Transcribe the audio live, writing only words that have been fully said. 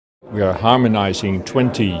We are harmonizing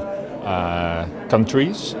 20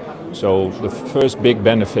 countries. So the first big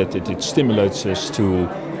benefit, it stimulates us to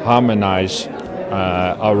harmonize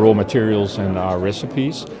our raw materials and our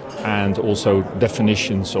recipes, and also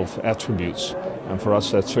definitions of attributes. And for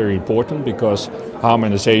us that's very important, because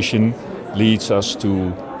harmonization leads us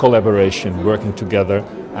to collaboration, working together,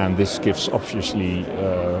 and this gives obviously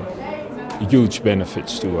huge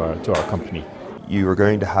benefits to our company. You are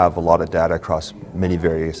going to have a lot of data across many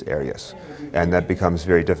various areas, and that becomes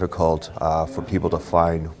very difficult for people to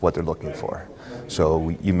find what they're looking for. So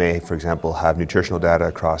you may, for example, have nutritional data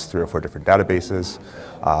across 3 or 4 different databases,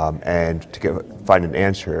 and to find an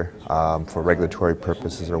answer for regulatory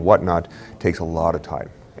purposes or whatnot takes a lot of time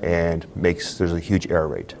and there's a huge error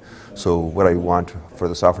rate. So what I want for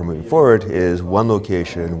the software moving forward is one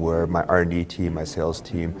location where my R&D team, my sales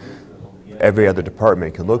team, every other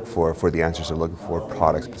department can look for the answers they're looking for,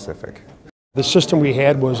 product specific. The system we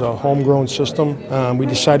had was a homegrown system. We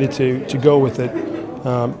decided to go with it,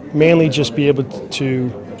 mainly just be able to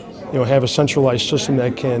have a centralized system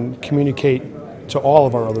that can communicate to all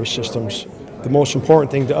of our other systems. The most important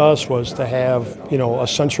thing to us was to have a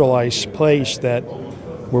centralized place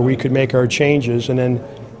where we could make our changes and then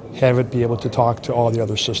have it be able to talk to all the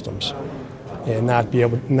other systems, and not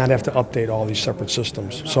have to update all these separate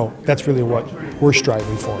systems. So that's really what we're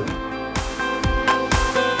striving for.